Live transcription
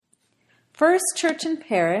First Church and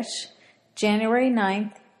Parish, January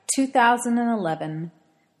 9th, 2011.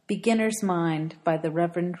 Beginner's Mind by the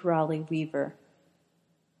Reverend Rali Weaver.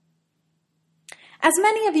 As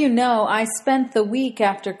many of you know, I spent the week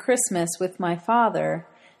after Christmas with my father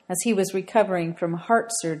as he was recovering from heart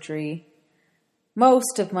surgery.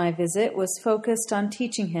 Most of my visit was focused on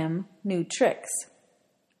teaching him new tricks.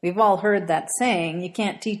 We've all heard that saying, you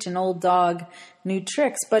can't teach an old dog new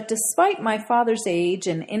tricks, but despite my father's age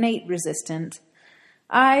and innate resistance,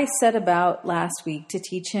 I set about last week to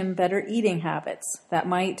teach him better eating habits that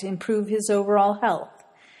might improve his overall health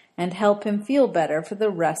and help him feel better for the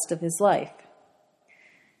rest of his life.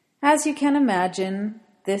 As you can imagine,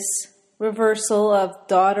 this reversal of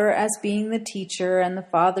daughter as being the teacher and the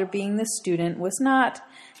father being the student was not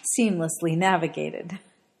seamlessly navigated.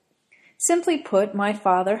 Simply put, my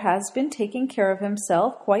father has been taking care of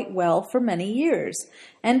himself quite well for many years,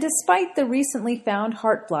 and despite the recently found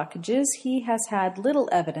heart blockages, he has had little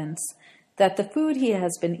evidence that the food he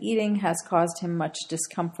has been eating has caused him much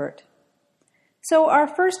discomfort. So our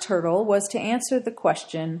first hurdle was to answer the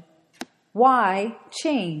question, why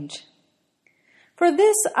change? For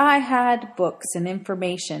this, I had books and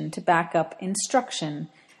information to back up instruction.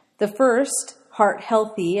 The first, Heart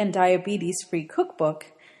Healthy and Diabetes-Free Cookbook,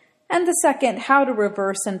 and the second, How to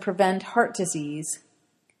Reverse and Prevent Heart Disease.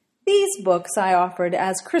 These books I offered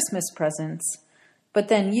as Christmas presents, but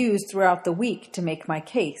then used throughout the week to make my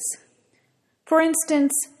case. For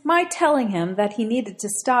instance, my telling him that he needed to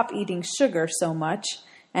stop eating sugar so much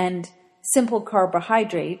and simple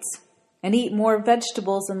carbohydrates and eat more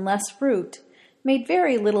vegetables and less fruit made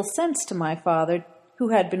very little sense to my father,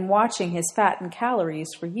 who had been watching his fat and calories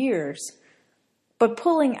for years. But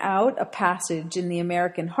pulling out a passage in the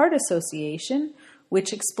American Heart Association,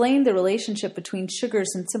 which explained the relationship between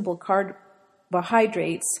sugars and simple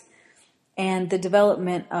carbohydrates and the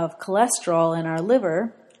development of cholesterol in our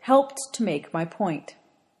liver, helped to make my point.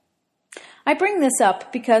 I bring this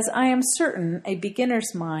up because I am certain a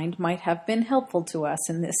beginner's mind might have been helpful to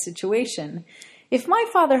us in this situation. If my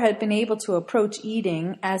father had been able to approach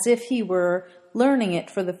eating as if he were learning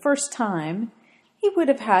it for the first time, he would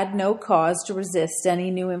have had no cause to resist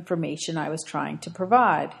any new information I was trying to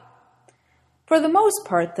provide. For the most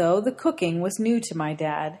part, though, the cooking was new to my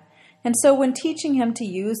dad, and so when teaching him to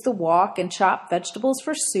use the wok and chop vegetables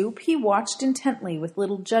for soup, he watched intently with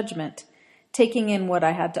little judgment, taking in what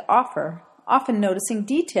I had to offer, often noticing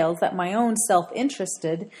details that my own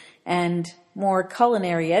self-interested and more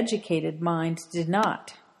culinary-educated mind did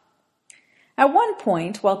not. At one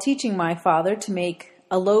point, while teaching my father to make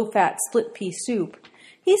a low-fat split-pea soup,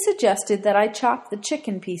 he suggested that I chop the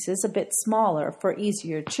chicken pieces a bit smaller for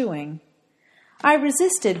easier chewing. I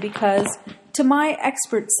resisted because, to my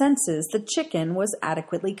expert senses, the chicken was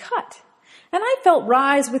adequately cut, and I felt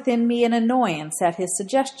rise within me an annoyance at his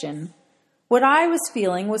suggestion. What I was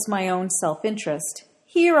feeling was my own self-interest.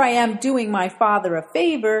 Here I am doing my father a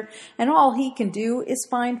favor, and all he can do is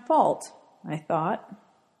find fault, I thought.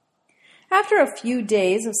 After a few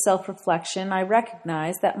days of self-reflection, I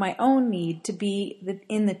recognized that my own need to be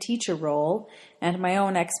in the teacher role and my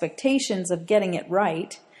own expectations of getting it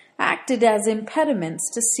right acted as impediments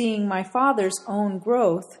to seeing my father's own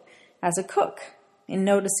growth as a cook in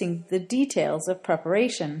noticing the details of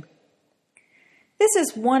preparation. This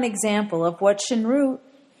is one example of what Shinru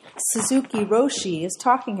Suzuki Roshi is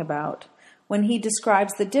talking about when he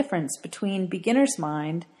describes the difference between beginner's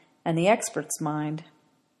mind and the expert's mind.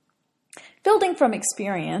 Building from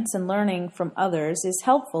experience and learning from others is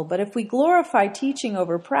helpful, but if we glorify teaching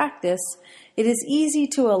over practice, it is easy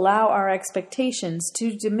to allow our expectations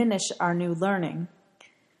to diminish our new learning.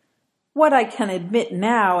 What I can admit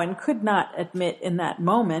now and could not admit in that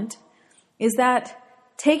moment is that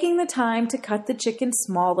taking the time to cut the chicken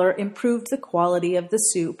smaller improved the quality of the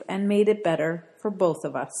soup and made it better for both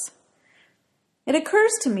of us. It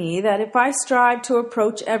occurs to me that if I strive to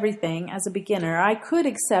approach everything as a beginner, I could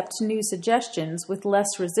accept new suggestions with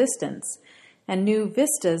less resistance, and new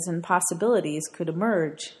vistas and possibilities could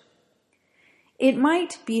emerge. It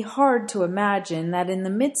might be hard to imagine that in the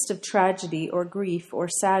midst of tragedy or grief or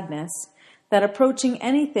sadness, that approaching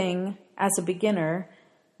anything as a beginner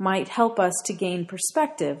might help us to gain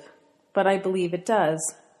perspective, but I believe it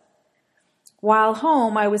does. While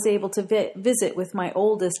home, I was able to visit with my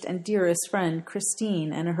oldest and dearest friend,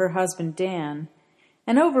 Christine, and her husband, Dan.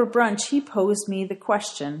 And over brunch, he posed me the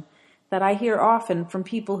question that I hear often from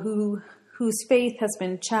people whose faith has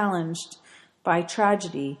been challenged by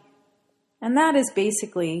tragedy. And that is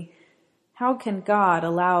basically, how can God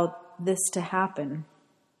allow this to happen?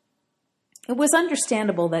 It was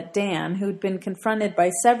understandable that Dan, who'd been confronted by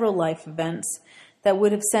several life events that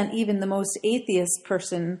would have sent even the most atheist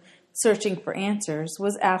person searching for answers,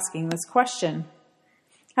 was asking this question.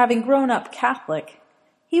 Having grown up Catholic,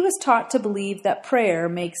 he was taught to believe that prayer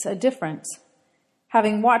makes a difference.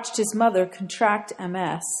 Having watched his mother contract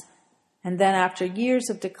MS, and then after years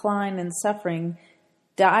of decline and suffering,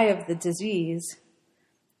 die of the disease,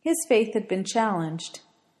 his faith had been challenged.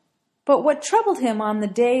 But what troubled him on the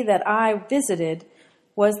day that I visited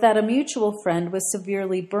was that a mutual friend was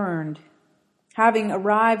severely burned. Having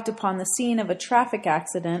arrived upon the scene of a traffic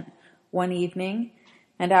accident one evening,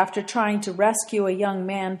 and after trying to rescue a young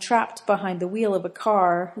man trapped behind the wheel of a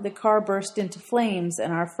car, the car burst into flames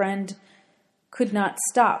and our friend could not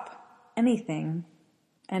stop anything,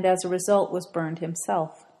 and as a result was burned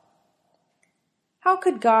himself. How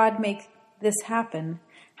could God make this happen?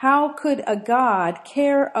 How could a God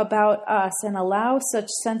care about us and allow such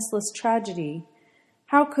senseless tragedy?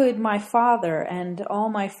 How could my father and all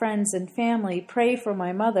my friends and family pray for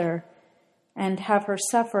my mother and have her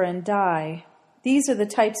suffer and die? These are the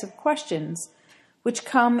types of questions which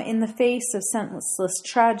come in the face of senseless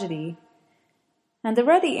tragedy. And the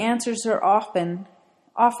ready answers are often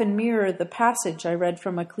mirror the passage I read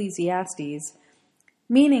from Ecclesiastes.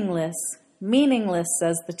 Meaningless, meaningless,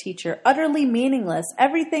 says the teacher, utterly meaningless.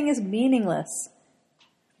 Everything is meaningless.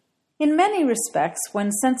 In many respects,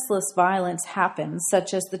 when senseless violence happens,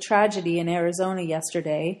 such as the tragedy in Arizona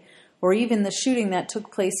yesterday, or even the shooting that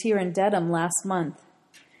took place here in Dedham last month,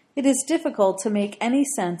 it is difficult to make any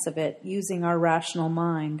sense of it using our rational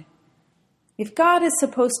mind. If God is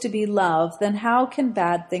supposed to be love, then how can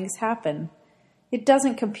bad things happen? It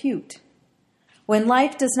doesn't compute. When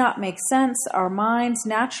life does not make sense, our minds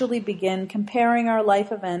naturally begin comparing our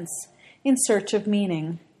life events in search of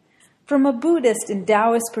meaning. From a Buddhist and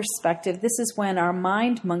Taoist perspective, this is when our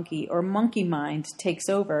mind monkey or monkey mind takes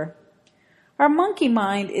over. Our monkey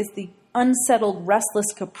mind is the unsettled,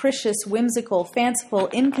 restless, capricious, whimsical, fanciful,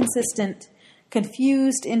 inconsistent,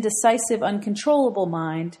 confused, indecisive, uncontrollable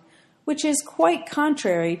mind, which is quite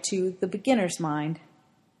contrary to the beginner's mind.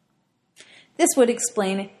 This would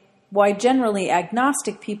explain why generally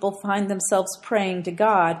agnostic people find themselves praying to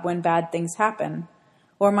God when bad things happen.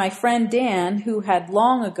 Or my friend Dan, who had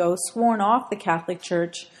long ago sworn off the Catholic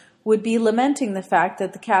Church, would be lamenting the fact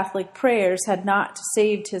that the Catholic prayers had not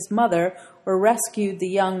saved his mother or rescued the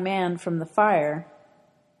young man from the fire.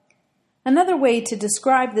 Another way to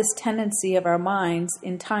describe this tendency of our minds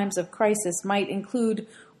in times of crisis might include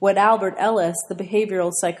what Albert Ellis, the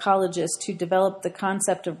behavioral psychologist who developed the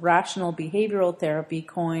concept of rational behavioral therapy,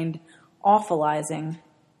 coined awfulizing,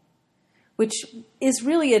 which is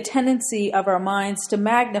really a tendency of our minds to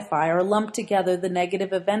magnify or lump together the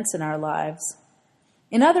negative events in our lives.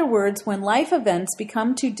 In other words, when life events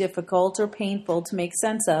become too difficult or painful to make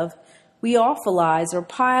sense of, we awfulize or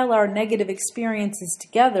pile our negative experiences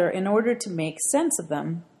together in order to make sense of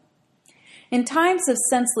them. In times of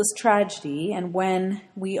senseless tragedy, and when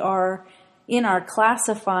we are in our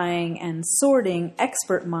classifying and sorting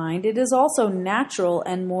expert mind, it is also natural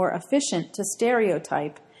and more efficient to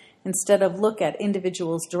stereotype instead of look at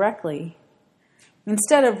individuals directly.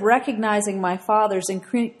 Instead of recognizing my father's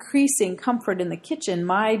increasing comfort in the kitchen,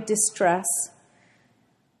 my distress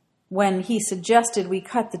when he suggested we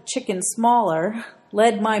cut the chicken smaller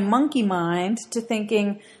led my monkey mind to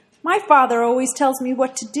thinking, my father always tells me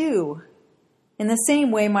what to do. In the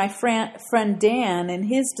same way, my friend Dan, in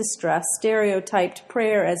his distress, stereotyped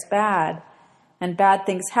prayer as bad, and bad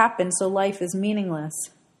things happen, so life is meaningless.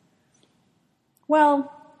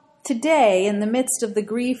 Well, today, in the midst of the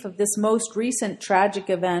grief of this most recent tragic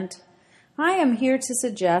event, I am here to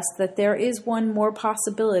suggest that there is one more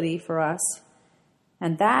possibility for us,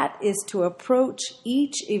 and that is to approach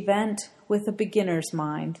each event with a beginner's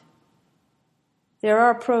mind. There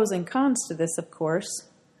are pros and cons to this, of course,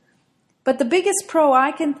 but the biggest pro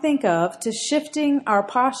I can think of to shifting our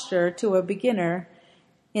posture to a beginner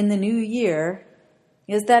in the new year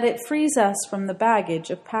is that it frees us from the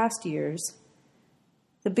baggage of past years.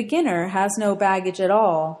 The beginner has no baggage at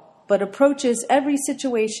all, but approaches every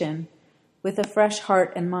situation with a fresh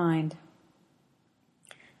heart and mind.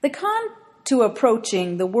 The con to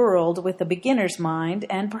approaching the world with a beginner's mind,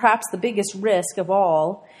 and perhaps the biggest risk of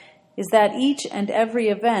all, is that each and every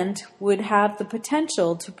event would have the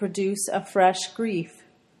potential to produce a fresh grief.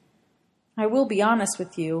 I will be honest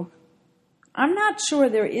with you. I'm not sure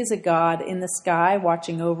there is a God in the sky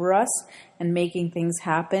watching over us and making things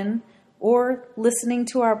happen, or listening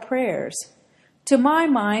to our prayers. To my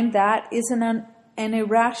mind, that is an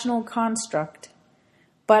irrational construct.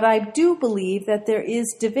 But I do believe that there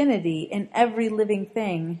is divinity in every living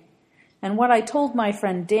thing. And what I told my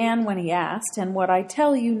friend Dan when he asked, and what I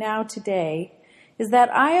tell you now today, is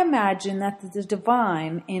that I imagine that the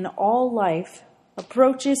divine in all life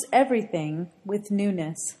approaches everything with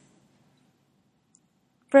newness.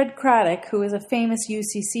 Fred Craddock, who is a famous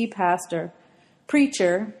UCC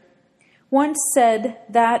preacher, once said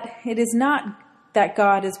that it is not that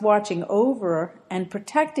God is watching over and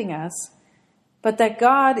protecting us, but that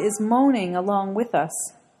God is moaning along with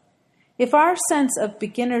us. If our sense of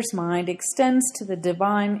beginner's mind extends to the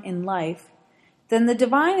divine in life, then the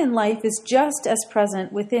divine in life is just as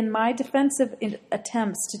present within my defensive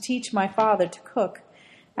attempts to teach my father to cook,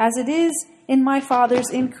 as it is in my father's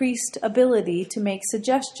increased ability to make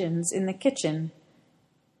suggestions in the kitchen.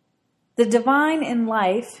 The divine in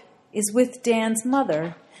life is with Dan's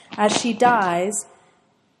mother as she dies,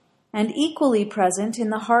 and equally present in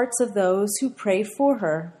the hearts of those who pray for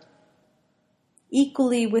her.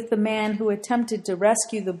 Equally with the man who attempted to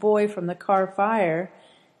rescue the boy from the car fire,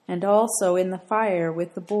 and also in the fire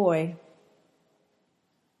with the boy.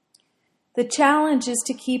 The challenge is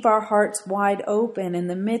to keep our hearts wide open in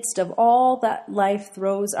the midst of all that life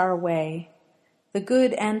throws our way, the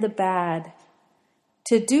good and the bad.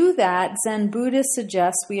 To do that, Zen Buddhists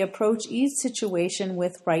suggest we approach each situation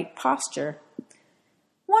with right posture.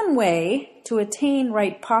 One way to attain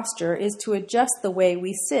right posture is to adjust the way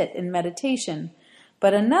we sit in meditation,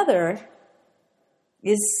 but another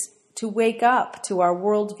is to wake up to our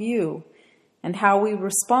worldview and how we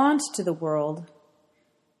respond to the world,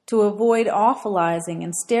 to avoid awfulizing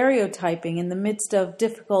and stereotyping in the midst of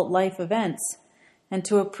difficult life events, and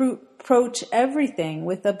to approach everything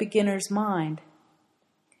with a beginner's mind.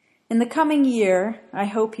 In the coming year, I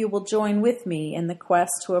hope you will join with me in the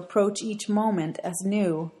quest to approach each moment as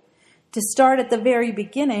new. To start at the very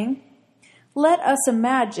beginning, let us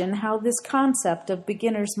imagine how this concept of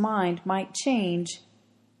beginner's mind might change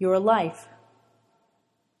your life.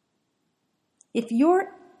 If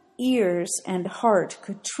your ears and heart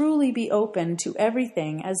could truly be open to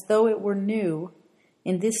everything as though it were new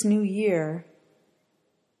in this new year,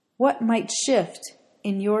 what might shift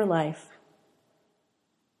in your life?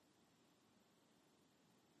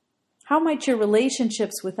 How might your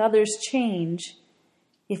relationships with others change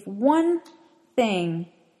if one thing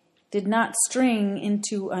did not string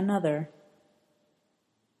into another?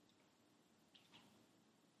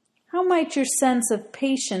 How might your sense of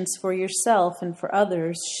patience for yourself and for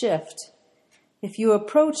others shift if you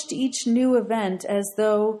approached each new event as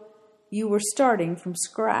though you were starting from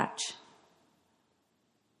scratch?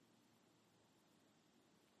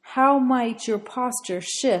 How might your posture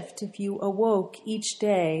shift if you awoke each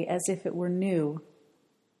day as if it were new?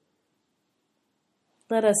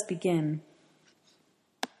 Let us begin.